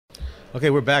Okay,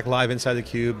 we're back live inside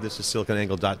theCUBE. This is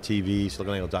siliconangle.tv,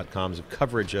 siliconangle.com's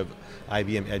coverage of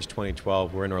IBM Edge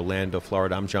 2012. We're in Orlando,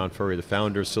 Florida. I'm John Furrier, the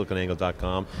founder of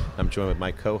siliconangle.com. I'm joined with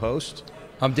my co-host.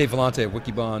 I'm Dave Vellante at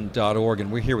wikibon.org,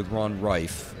 and we're here with Ron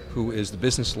Riffe, who is the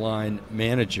business line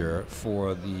manager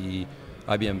for the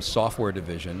IBM software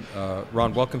division.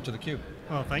 Ron, welcome to theCUBE.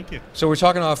 Oh, thank you. So we're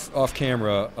talking off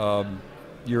camera,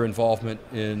 your involvement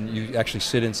in, you actually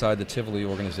sit inside the Tivoli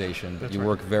organization. That's you right.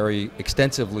 work very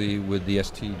extensively with the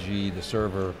STG, the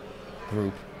server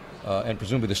group, and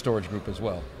presumably the storage group as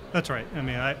well. That's right. I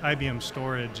mean, IBM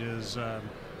Storage is a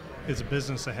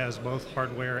business that has both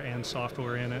hardware and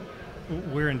software in it.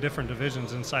 We're in different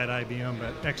divisions inside IBM,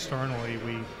 but externally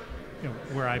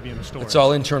we're IBM Storage. It's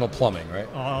all internal plumbing, right?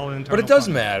 All internal. But it does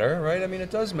plumbing. matter, right? I mean,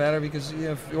 it does matter because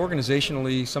if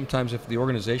organizationally, sometimes if the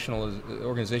organization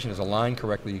is aligned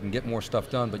correctly, you can get more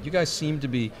stuff done. But you guys seem to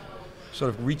be sort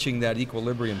of reaching that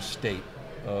equilibrium state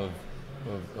of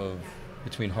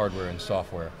between hardware and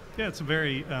software. Yeah, it's a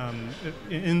very,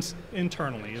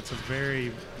 internally, it's a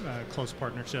very close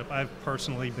partnership. I've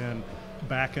personally been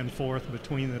back and forth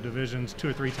between the divisions 2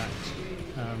 or 3 times.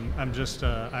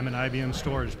 I'm an IBM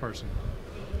storage person.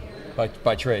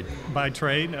 By trade? By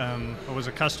trade. I was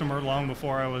a customer long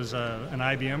before I was an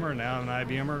IBMer. Now I'm an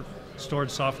IBMer.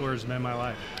 Storage software has been my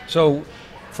life. So,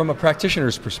 from a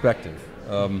practitioner's perspective,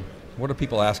 what are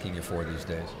people asking you for these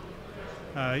days?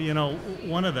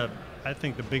 One of I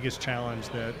think the biggest challenge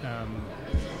that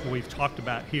we've talked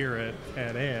about here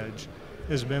at Edge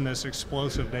has been this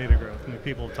explosive data growth. I mean,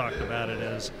 people have talked about it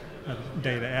as a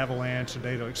data avalanche, a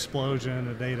data explosion,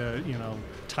 a data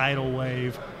tidal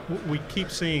wave. We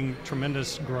keep seeing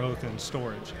tremendous growth in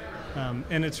storage.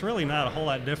 And it's really not a whole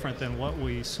lot different than what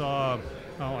we saw,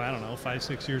 5,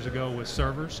 6 years ago with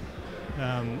servers.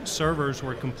 Servers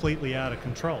were completely out of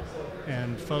control.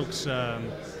 And folks,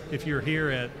 if you're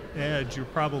here at Edge, you're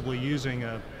probably using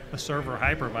a server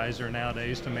hypervisor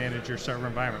nowadays to manage your server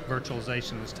environment.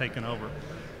 Virtualization has taken over.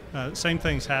 Same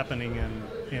thing's happening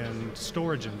in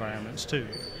storage environments too.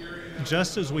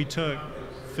 Just as we took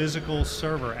physical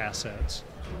server assets,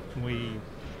 we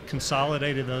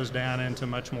consolidated those down into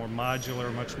much more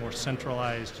modular, much more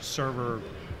centralized server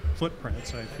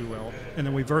footprints, if you will, and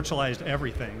then we virtualized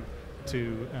everything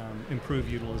to improve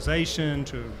utilization,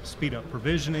 to speed up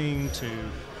provisioning, to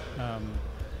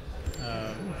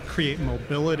create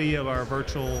mobility of our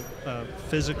virtual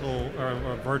physical or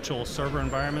virtual server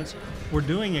environments. We're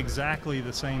doing exactly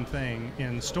the same thing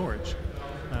in storage.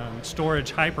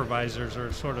 Storage hypervisors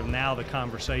are sort of now the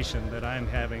conversation that I'm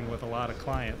having with a lot of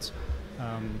clients.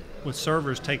 With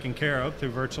servers taken care of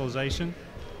through virtualization,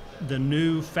 the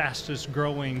new fastest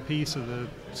growing piece of the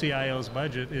CIO's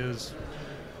budget is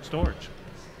storage.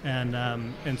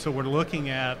 And so we're looking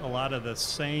at a lot of the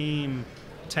same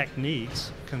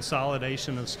techniques,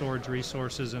 consolidation of storage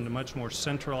resources into much more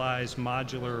centralized,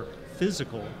 modular,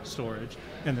 physical storage,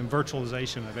 and then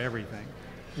virtualization of everything.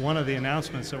 One of the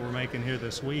announcements that we're making here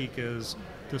this week is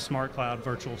the Smart Cloud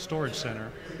Virtual Storage Center,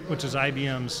 which is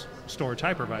IBM's storage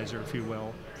hypervisor, if you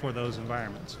will, for those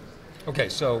environments. Okay,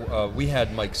 so we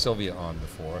had Mike Sylvia on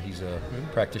before. He's a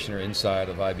practitioner inside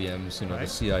of IBM's, the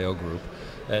CIO group,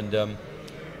 and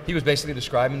he was basically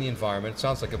describing the environment. It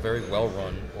sounds like a very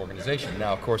well-run organization.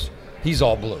 Now, of course, he's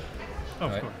all blue. Oh,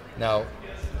 right? Of course. Now,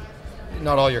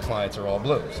 not all your clients are all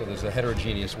blue, so there's a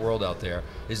heterogeneous world out there.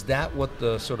 Is that what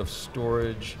the sort of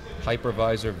storage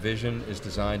hypervisor vision is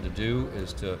designed to do,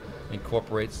 is to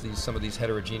incorporate some of these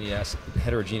heterogeneous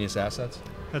assets?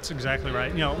 That's exactly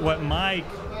right. What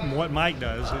Mike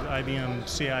does,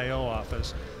 IBM CIO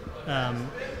office,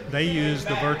 they use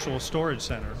the virtual storage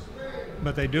center,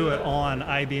 but they do it on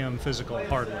IBM physical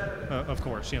hardware. Of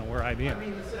course, we're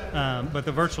IBM. But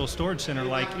the virtual storage center,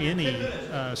 like any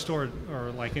storage or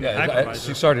like any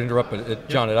hypervisor. Sorry to interrupt, but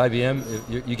John, at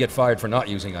IBM, you get fired for not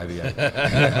using IBM.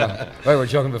 Right, we were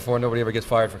joking before. Nobody ever gets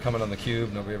fired for coming on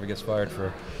theCUBE. Nobody ever gets fired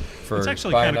for it's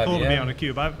actually kind of cool to be on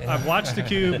theCUBE. I've watched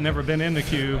theCUBE, never been in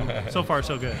theCUBE. So far,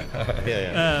 so good.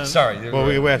 Sorry. Well,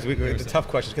 the tough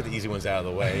questions, get the easy ones out of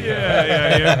the way.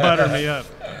 Yeah, butter me up.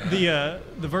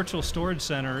 The virtual storage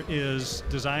center is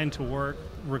designed to work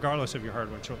regardless of your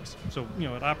hardware choice. So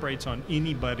it operates on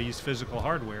anybody's physical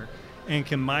hardware and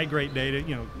can migrate data,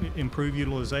 improve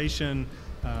utilization.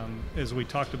 As we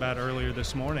talked about earlier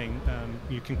this morning,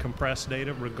 you can compress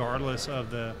data regardless of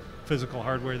the physical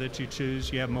hardware that you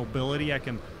choose. You have mobility. I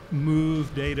can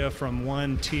move data from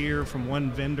one tier, from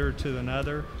one vendor to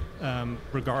another,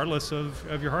 regardless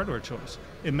of your hardware choice.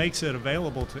 It makes it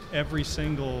available to every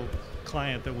single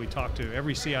client that we talk to.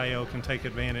 Every CIO can take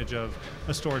advantage of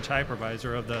a storage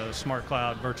hypervisor, of the Smart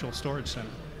Cloud Virtual Storage Center.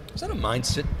 Is that a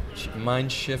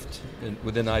mind shift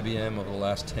within IBM over the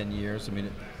last 10 years? I mean,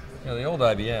 the old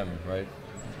IBM, right,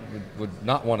 would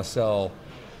not want to sell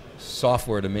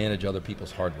software to manage other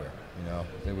people's hardware.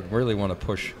 They would really want to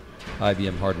push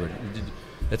IBM hardware.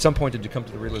 At some point, did you come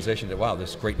to the realization that, wow,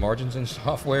 there's great margins in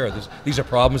software, or these are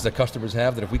problems that customers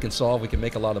have that if we can solve, we can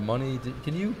make a lot of money?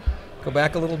 Can you go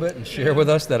back a little bit and share with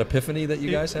us that epiphany that you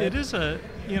guys had? It is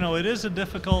a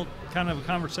difficult kind of a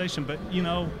conversation, but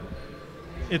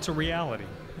it's a reality.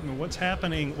 I mean, what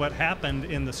happened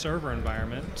in the server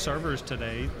environment, servers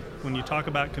today, when you talk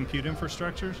about compute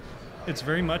infrastructures, it's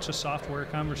very much a software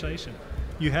conversation.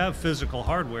 You have physical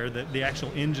hardware, the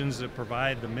actual engines that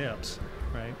provide the MIPS,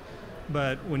 right?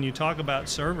 But when you talk about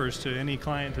servers to any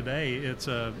client today, it's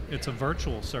a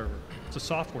virtual server. It's a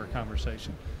software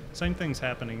conversation. Same thing's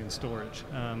happening in storage.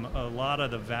 A lot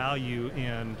of the value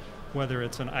in whether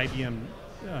it's an IBM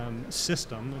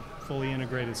system, a fully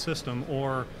integrated system,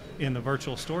 or in the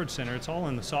virtual storage center, it's all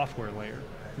in the software layer.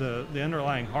 The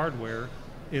underlying hardware,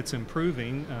 it's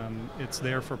improving, it's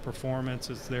there for performance,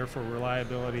 it's there for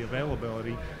reliability,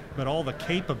 availability, but all the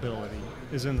capability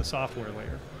is in the software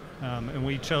layer. And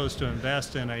we chose to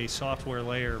invest in a software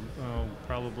layer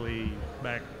probably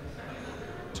back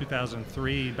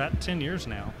 2003, about 10 years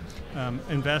now,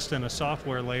 invest in a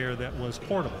software layer that was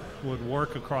portable, would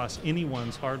work across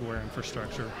anyone's hardware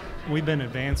infrastructure. We've been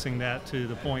advancing that to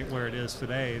the point where it is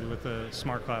today with the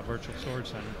Smart Cloud Virtual Storage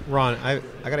Center. Ron, I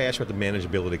got to ask you about the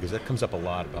manageability, because that comes up a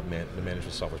lot about the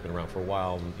management software's been around for a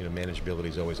while. And, manageability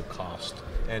is always a cost,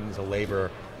 and the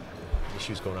labor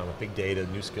issues going on with big data,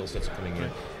 new skill sets coming in.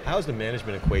 How has the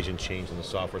management equation changed on the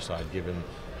software side, given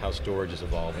how storage is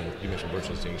evolving? You mentioned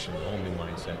virtualization, a whole new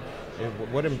mindset.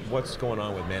 What's going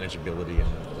on with manageability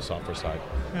on the software side?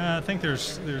 I think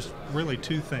there's really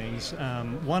two things.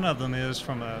 One of them is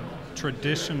from a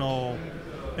traditional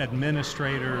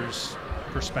administrator's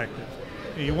perspective.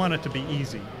 You want it to be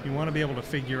easy. You want to be able to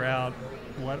figure out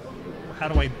how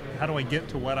do I get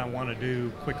to what I want to do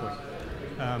quickly.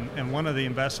 And one of the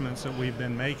investments that we've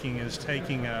been making is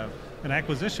taking an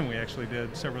acquisition we actually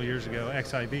did several years ago,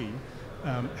 XIB,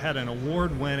 had an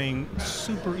award-winning,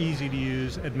 super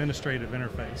easy-to-use administrative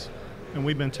interface. And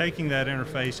we've been taking that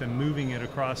interface and moving it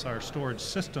across our storage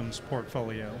systems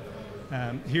portfolio.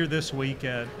 Here this week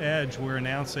at Edge, we're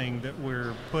announcing that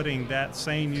we're putting that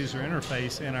same user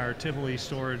interface in our Tivoli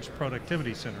Storage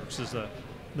Productivity Center, which is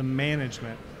the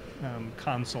management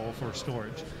console for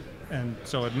storage. And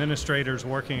so administrators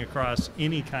working across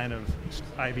any kind of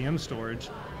IBM storage,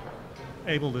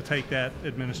 able to take that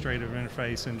administrative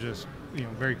interface and just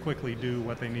very quickly do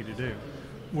what they need to do.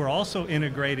 We're also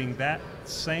integrating that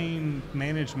same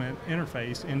management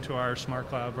interface into our Smart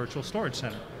Cloud Virtual Storage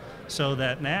Center, so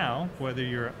that now, whether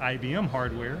you're IBM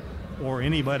hardware or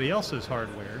anybody else's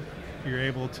hardware, you're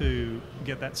able to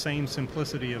get that same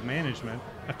simplicity of management,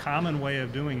 a common way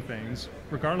of doing things,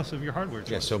 regardless of your hardware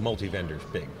choice. Yeah, so multi-vendors,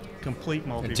 big. Complete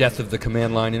multi-vendor. Death of the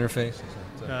command line interface?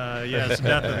 Yes,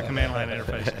 death of the command line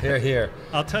interface. Here.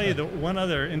 I'll tell you, one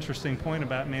other interesting point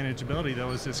about manageability,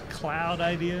 though, is this cloud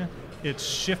idea. It's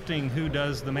shifting who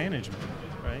does the management,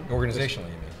 right? Organizationally,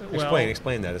 you mean?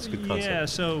 Explain that. It's a good concept. Yeah,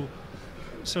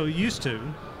 so used to,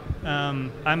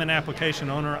 I'm an application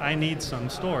owner, I need some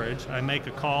storage. I make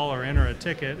a call or enter a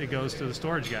ticket, it goes to the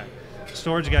storage guy. The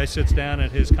storage guy sits down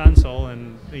at his console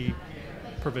and he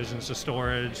provisions the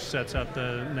storage, sets up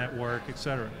the network,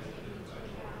 etc.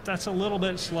 That's a little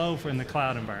bit slow in the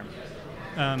cloud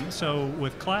environment. So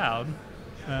with cloud,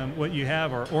 what you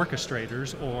have are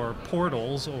orchestrators or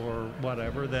portals or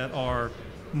whatever that are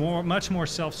much more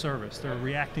self-service. They're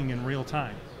reacting in real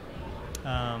time.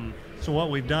 So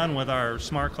what we've done with our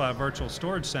Smart Cloud Virtual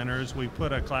Storage Center is we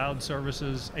put a cloud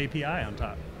services API on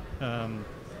top, a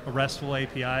RESTful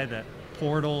API that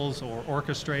portals or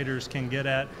orchestrators can get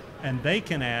at, and they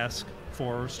can ask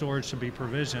for storage to be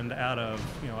provisioned out of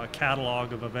a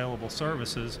catalog of available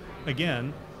services,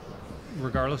 again,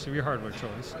 regardless of your hardware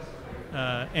choice.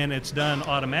 And it's done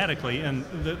automatically, and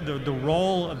the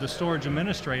role of the storage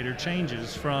administrator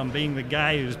changes from being the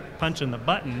guy who's punching the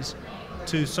buttons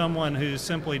to someone who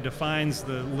simply defines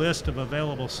the list of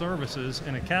available services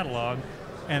in a catalog,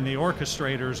 and the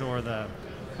orchestrators or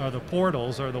the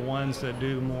portals are the ones that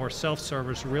do more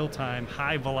self-service, real-time,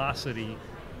 high-velocity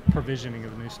provisioning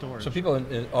of new storage. So people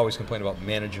always complain about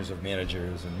managers of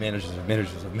managers and managers of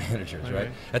managers of managers, right?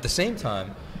 At the same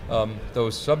time,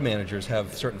 those sub-managers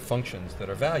have certain functions that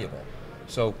are valuable.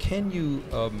 So can you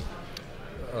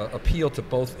appeal to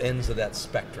both ends of that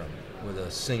spectrum with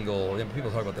a single, people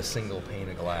talk about the single pane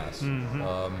of glass,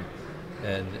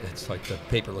 and it's like the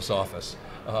paperless office.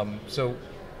 So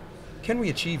Can we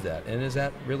achieve that? And is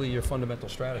that really your fundamental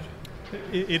strategy?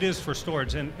 It is for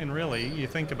storage, and really, you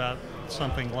think about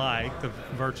something like the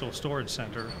virtual storage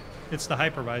center, it's the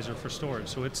hypervisor for storage.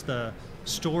 So it's the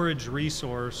storage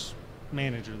resource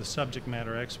manager, the subject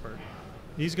matter expert.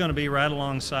 He's going to be right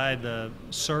alongside the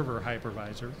server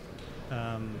hypervisor,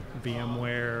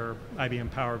 VMware,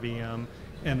 IBM Power VM,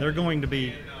 and they're going to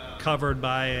be covered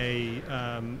by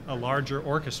a larger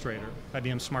orchestrator,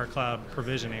 IBM Smart Cloud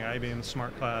Provisioning, IBM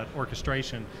Smart Cloud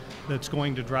Orchestration, that's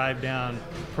going to drive down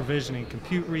provisioning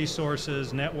compute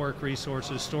resources, network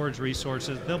resources, storage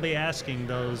resources. They'll be asking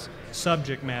those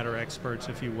subject matter experts,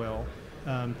 if you will,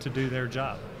 to do their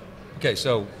job. Okay,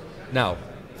 so now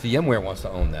VMware wants to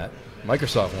own that,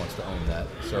 Microsoft wants to own that,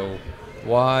 so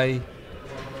why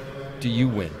do you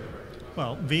win?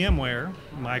 Well, VMware,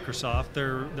 Microsoft,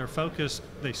 they're focused,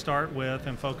 they start with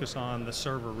and focus on the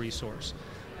server resource.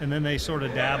 And then they sort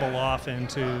of dabble off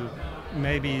into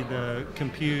maybe the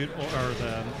compute or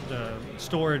the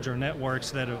storage or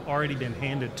networks that have already been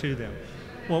handed to them.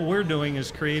 What we're doing is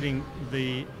creating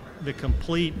the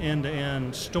complete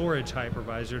end-to-end storage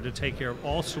hypervisor to take care of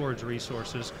all storage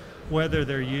resources, whether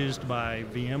they're used by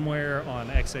VMware on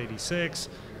x86,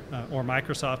 or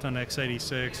Microsoft on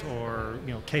x86, or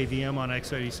KVM on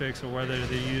x86, or whether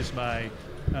they're used by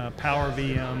Power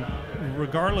VM.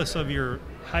 Regardless of your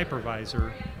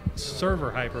hypervisor, server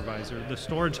hypervisor, the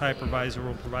storage hypervisor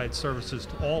will provide services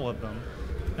to all of them,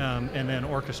 and then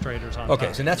orchestrators on top.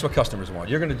 Okay, so that's what customers want.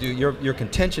 You're going to do, your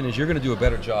contention is you're going to do a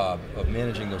better job of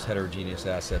managing those heterogeneous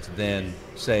assets than,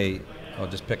 say, I'll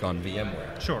just pick on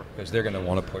VMware. Sure. Because they're going to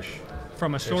want to push.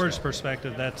 From a storage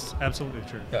perspective, that's absolutely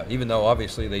true. Yeah, even though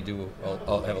obviously they do have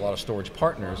a lot of storage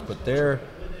partners, but they're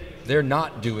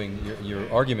not doing,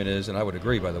 your argument is, and I would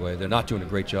agree by the way, they're not doing a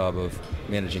great job of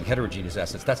managing heterogeneous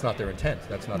assets. That's not their intent,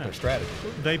 that's not their strategy.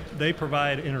 They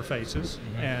provide interfaces,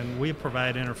 and we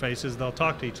provide interfaces. They'll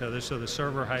talk to each other, so the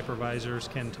server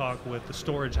hypervisors can talk with the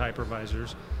storage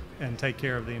hypervisors and take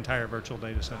care of the entire virtual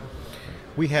data center.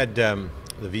 We had the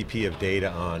VP of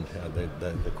data on,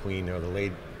 the queen, or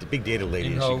the big data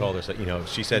lady, as she called herself.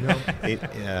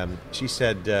 She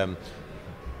said,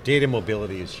 data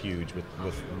mobility is huge with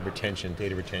retention,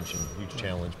 data retention, huge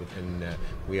challenge. And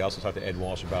we also talked to Ed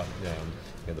Walsh about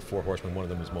the four horsemen. One of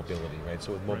them is mobility, right?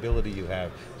 So with mobility, you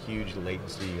have huge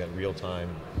latency, you got real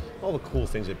time, all the cool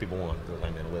things that people want: real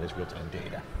time analytics, real time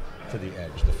data to the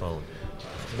edge, the phone.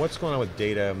 What's going on with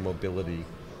data mobility?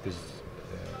 Because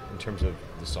in terms of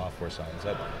the software side, is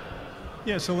that?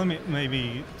 Yeah, so let me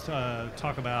maybe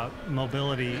talk about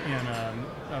mobility in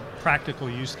a practical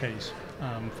use case.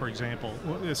 For example,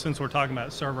 since we're talking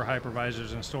about server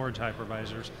hypervisors and storage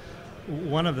hypervisors,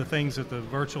 one of the things that the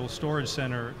virtual storage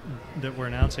center that we're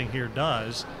announcing here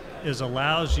does is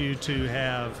allows you to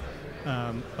have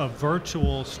a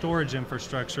virtual storage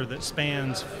infrastructure that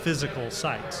spans physical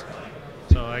sites.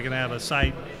 So I can have a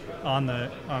site on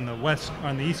the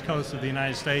east coast of the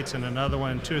United States, and another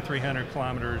one 200 or 300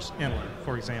 kilometers inland,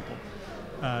 for example.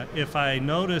 If I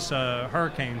notice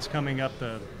hurricanes coming up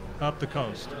the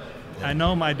coast, I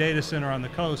know my data center on the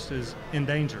coast is in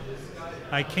danger.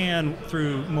 I can,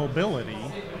 through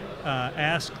mobility,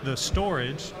 ask the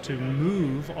storage to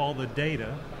move all the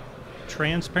data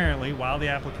transparently while the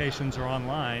applications are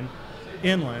online,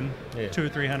 inland, 200 or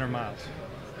 300 miles.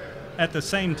 At the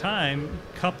same time,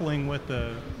 coupling with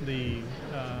the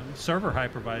server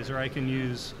hypervisor, I can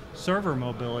use server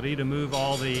mobility to move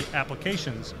all the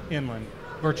applications inland,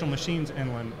 virtual machines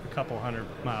inland a couple hundred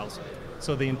miles.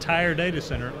 So the entire data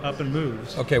center up and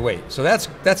moves. Okay, wait. So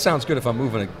that sounds good if I'm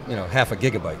moving half a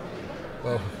gigabyte.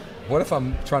 Well, what if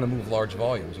I'm trying to move large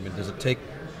volumes? I mean, does it take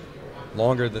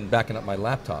longer than backing up my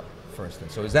laptop, for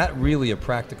instance? So is that really a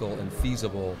practical and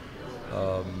feasible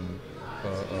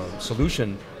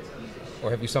solution? Or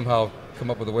have you somehow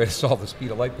come up with a way to solve the speed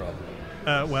of light problem?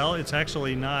 Well, it's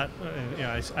actually not,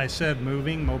 I said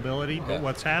mobility, but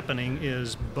what's happening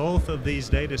is both of these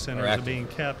data centers are being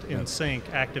kept in sync,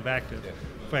 active. Yeah.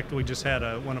 In fact, we just had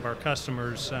one of our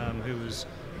customers who was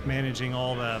managing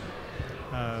all the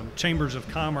chambers of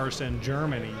commerce in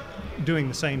Germany doing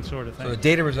the same sort of thing. So the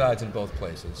data resides in both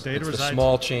places. It's the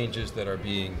small changes that are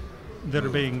being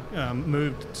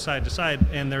moved side to side,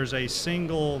 and there's a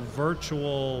single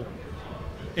virtual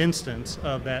instance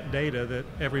of that data that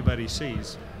everybody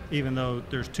sees, even though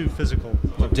there's two physical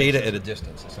locations. Data at a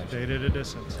distance, essentially. Data at a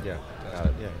distance. Yeah,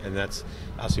 and that's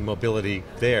obviously mobility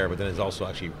there, but then there's also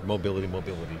actually mobility,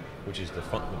 which is the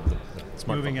smart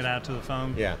moving phones. It out to the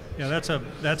phone. Yeah, that's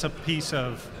a piece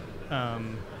of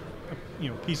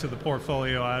piece of the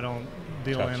portfolio I don't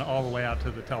deal in all the way out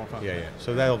to the telephone. Yeah.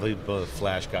 So that'll be the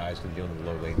flash guys can deal with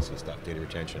low latency stuff, data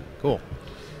retention. Cool.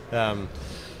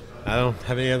 I don't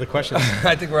have any other questions.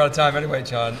 I think we're out of time anyway,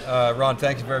 John. Ron,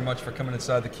 thank you very much for coming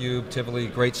inside theCUBE. Tivoli,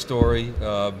 great story.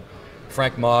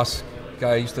 Frank Moss,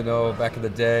 guy I used to know back in the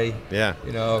day. Yeah.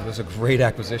 You know, it was a great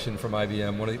acquisition from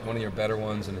IBM, one of your better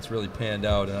ones, and it's really panned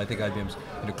out. And I think IBM's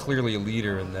clearly a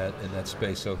leader in that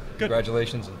space. So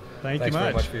congratulations, and thanks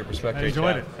very much for your perspective. I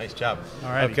enjoyed it. Nice job.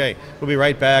 All right. Okay, we'll be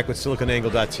right back with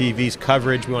SiliconAngle.tv's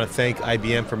coverage. We want to thank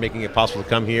IBM for making it possible to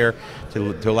come here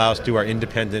to allow us to do our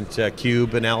independent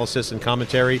CUBE analysis and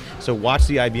commentary. So watch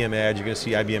the IBM Edge. You're going to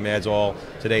see IBM ads all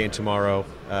today and tomorrow,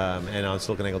 and on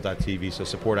SiliconAngle.tv. So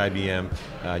support IBM,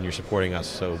 and you're supporting us.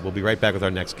 So we'll be right back with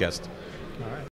our next guest.